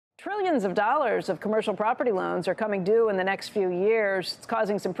Trillions of dollars of commercial property loans are coming due in the next few years. It's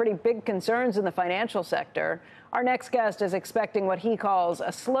causing some pretty big concerns in the financial sector. Our next guest is expecting what he calls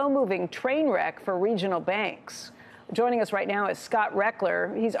a slow-moving train wreck for regional banks. Joining us right now is Scott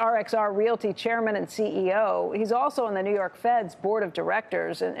Rechler. He's RXR Realty chairman and CEO. He's also on the New York Fed's board of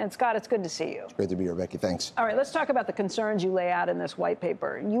directors. And Scott, it's good to see you. It's great to be here, Becky. Thanks. All right, let's talk about the concerns you lay out in this white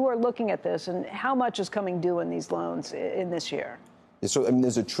paper. You are looking at this, and how much is coming due in these loans in this year? So,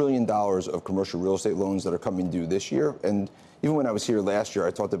 there's $1 trillion of commercial real estate loans that are coming due this year. And even when I was here last year,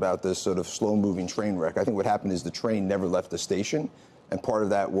 I talked about this sort of slow-moving train wreck. I think what happened is the train never left the station. And part of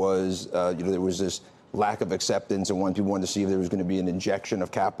that was, there was this lack of acceptance, and people wanted to see if there was going to be an injection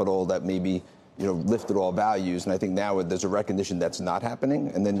of capital that maybe, lifted all values. And I think now there's a recognition that's not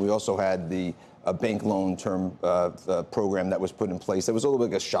happening. And then we also had the bank loan term program that was put in place. That was a little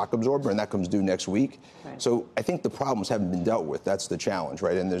bit like a shock absorber, and that comes due next week. Right. So I think the problems haven't been dealt with. That's the challenge,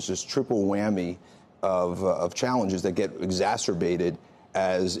 right? And there's this triple whammy of challenges that get exacerbated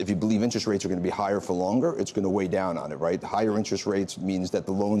as if you believe interest rates are going to be higher for longer, it's going to weigh down on it, right? The higher interest rates means that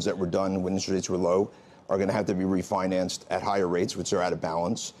the loans that were done when interest rates were low are going to have to be refinanced at higher rates, which are out of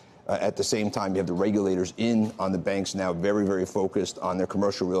balance. At the same time, you have the regulators in on the banks now very, very focused on their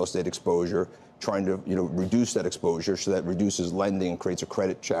commercial real estate exposure, trying to reduce that exposure so that reduces lending and creates a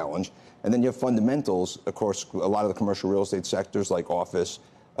credit challenge. And then you have fundamentals, of course, a lot of the commercial real estate sectors like office,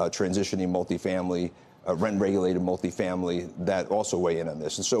 transitioning multifamily, rent-regulated multifamily that also weigh in on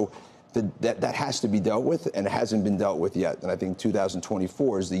this. And so that has to be dealt with, and it hasn't been dealt with yet. And I think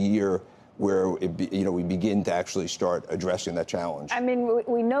 2024 is the year where we begin to actually start addressing that challenge. I mean,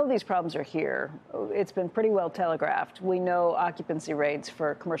 we know these problems are here. It's been pretty well telegraphed. We know occupancy rates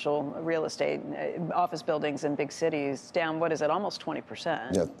for commercial real estate, office buildings in big cities down, what is it, almost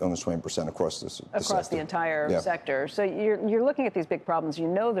 20%? Yeah, almost 20% across the entire sector. So you're looking at these big problems. You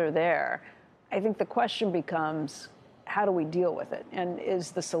know they're there. I think the question becomes, how do we deal with it? And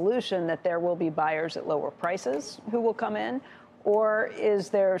is the solution that there will be buyers at lower prices who will come in? Or is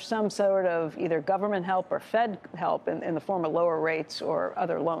there some sort of either government help or Fed help in the form of lower rates or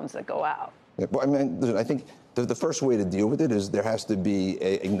other loans that go out? Yeah, well, listen, I think the first way to deal with it is there has to be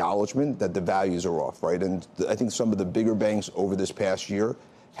an acknowledgement that the values are off, right? And I think some of the bigger banks over this past year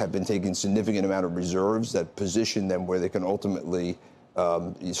have been taking significant amount of reserves that position them where they can ultimately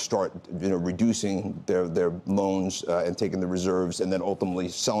start, reducing their loans and taking the reserves and then ultimately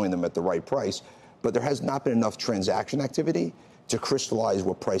selling them at the right price. But there has not been enough transaction activity to crystallize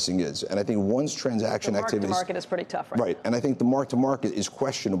what pricing is. And I think once transaction activity... The mark-to-market is pretty tough, right? Right. And I think the mark-to-market is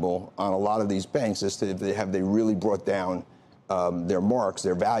questionable on a lot of these banks as to if they really brought down their marks,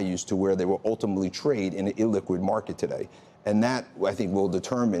 their values to where they will ultimately trade in an illiquid market today. And that, I think, will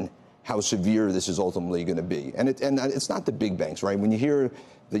determine how severe this is ultimately going to be. And it's not the big banks, right? When you hear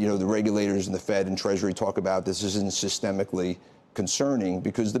the regulators and the Fed and Treasury talk about this isn't systemically concerning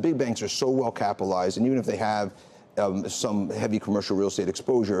because the big banks are so well capitalized, and even if they have some heavy commercial real estate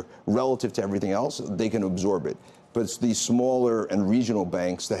exposure relative to everything else, they can absorb it. But it's these smaller and regional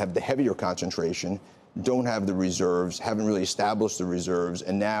banks that have the heavier concentration, don't have the reserves, haven't really established the reserves,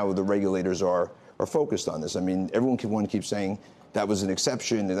 and now the regulators are focused on this. I mean, everyone keeps saying that was an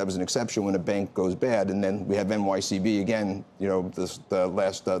exception, and that was an exception when a bank goes bad, and then we have NYCB again,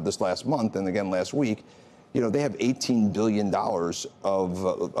 this last month, and again last week. They have $18 billion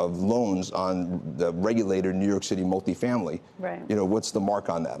of loans on the regulated New York City multifamily. Right. What's the mark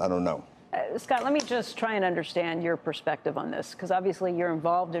on that? I don't know. Scott, let me just try and understand your perspective on this, because obviously you're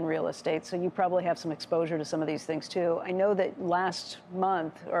involved in real estate, so you probably have some exposure to some of these things, too. I know that last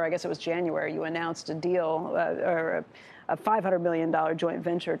month, or I guess it was January, you announced a deal or a $500 million joint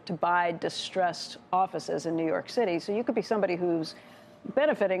venture to buy distressed offices in New York City. So you could be somebody who's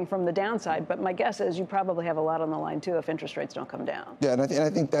benefiting from the downside, but my guess is you probably have a lot on the line too if interest rates don't come down. Yeah, and I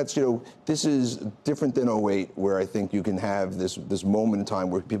think that's this is different than '08, where I think you can have this moment in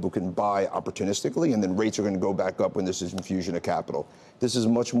time where people can buy opportunistically, and then rates are going to go back up when this is infusion of capital. This is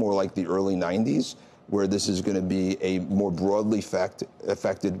much more like the early '90s, where this is going to be a more broadly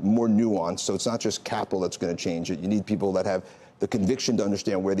affected, more nuanced. So it's not just capital that's going to change it. You need people that have the conviction to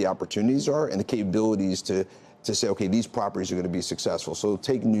understand where the opportunities are and the capabilities to say, okay, these properties are going to be successful. So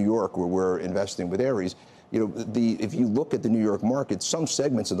take New York, where we're investing with Ares. If you look at the New York market, some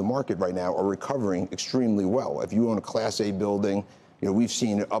segments of the market right now are recovering extremely well. If you own a Class A building, we've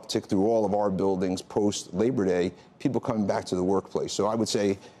seen an uptick through all of our buildings post Labor Day, people coming back to the workplace. So I would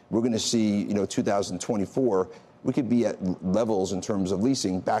say we're going to see, 2024, we could be at levels in terms of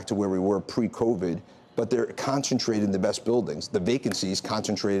leasing back to where we were pre-COVID. But they're concentrated in the best buildings. The vacancy is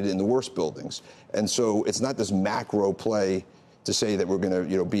concentrated in the worst buildings. And so it's not this macro play to say that we're going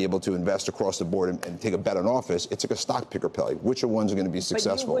to, be able to invest across the board and take a bet on office. It's like a stock picker play. Which ones are going to be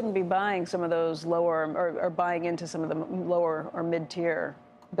successful? But you wouldn't be buying some of those lower or buying into some of the lower or mid-tier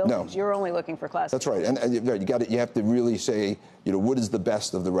buildings. No. You're only looking for Class A. That's right. And you have to really say, what is the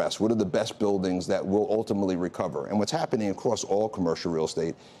best of the rest? What are the best buildings that will ultimately recover? And what's happening across all commercial real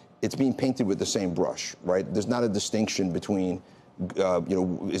estate, it's being painted with the same brush, right? There's not a distinction between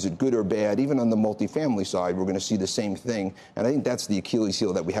is it good or bad? Even on the multifamily side, we're going to see the same thing. And I think that's the Achilles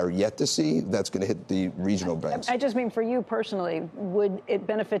heel that we have yet to see. That's going to hit the regional banks. I just mean for you personally, would it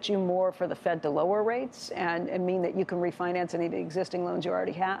benefit you more for the Fed to lower rates and mean that you can refinance any of the existing loans you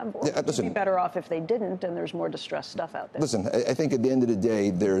already have? Or would you be better off if they didn't and there's more distressed stuff out there? Listen, I think at the end of the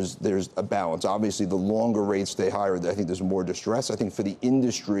day, there's a balance. Obviously, the longer rates stay higher, I think there's more distress. I think for the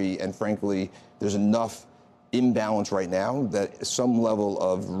industry, and frankly, there's enough imbalance right now that some level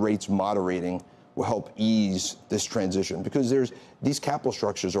of rates moderating will help ease this transition, because these capital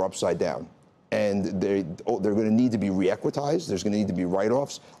structures are upside down, and they're going to need to be re-equitized. There's going to need to be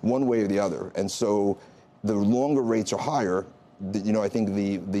write-offs one way or the other. And so the longer rates are higher, I think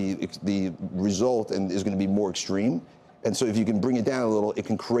the result is going to be more extreme. And so if you can bring it down a little, it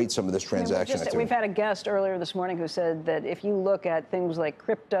can create some of this transaction activity. We've had a guest earlier this morning who said that if you look at things like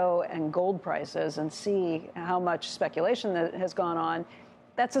crypto and gold prices and see how much speculation that has gone on,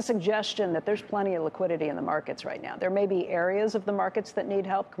 that's a suggestion that there's plenty of liquidity in the markets right now. There may be areas of the markets that need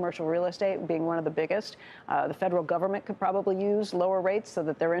help, commercial real estate being one of the biggest. The federal government could probably use lower rates so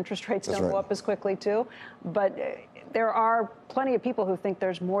that their interest rates don't go up as quickly, too. But there are plenty of people who think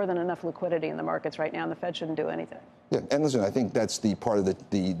there's more than enough liquidity in the markets right now, and the Fed shouldn't do anything. Yeah, and listen, I think that's the part of the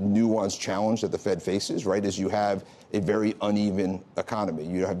nuanced challenge that the Fed faces, right, is you have a very uneven economy.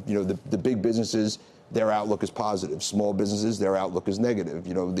 You have, the big businesses, their outlook is positive. Small businesses, their outlook is negative.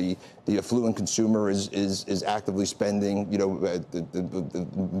 The affluent consumer is actively spending,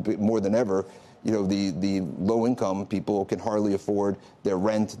 more than ever. The low-income people can hardly afford their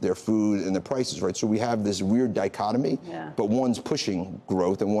rent, their food, and their prices, right? So we have this weird dichotomy, but one's pushing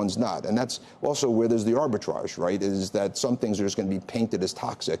growth and one's not. And that's also where there's the arbitrage, right, is that some things are just going to be painted as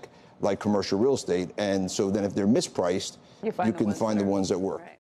toxic, like commercial real estate. And so then if they're mispriced, you can find the ones that work. Right.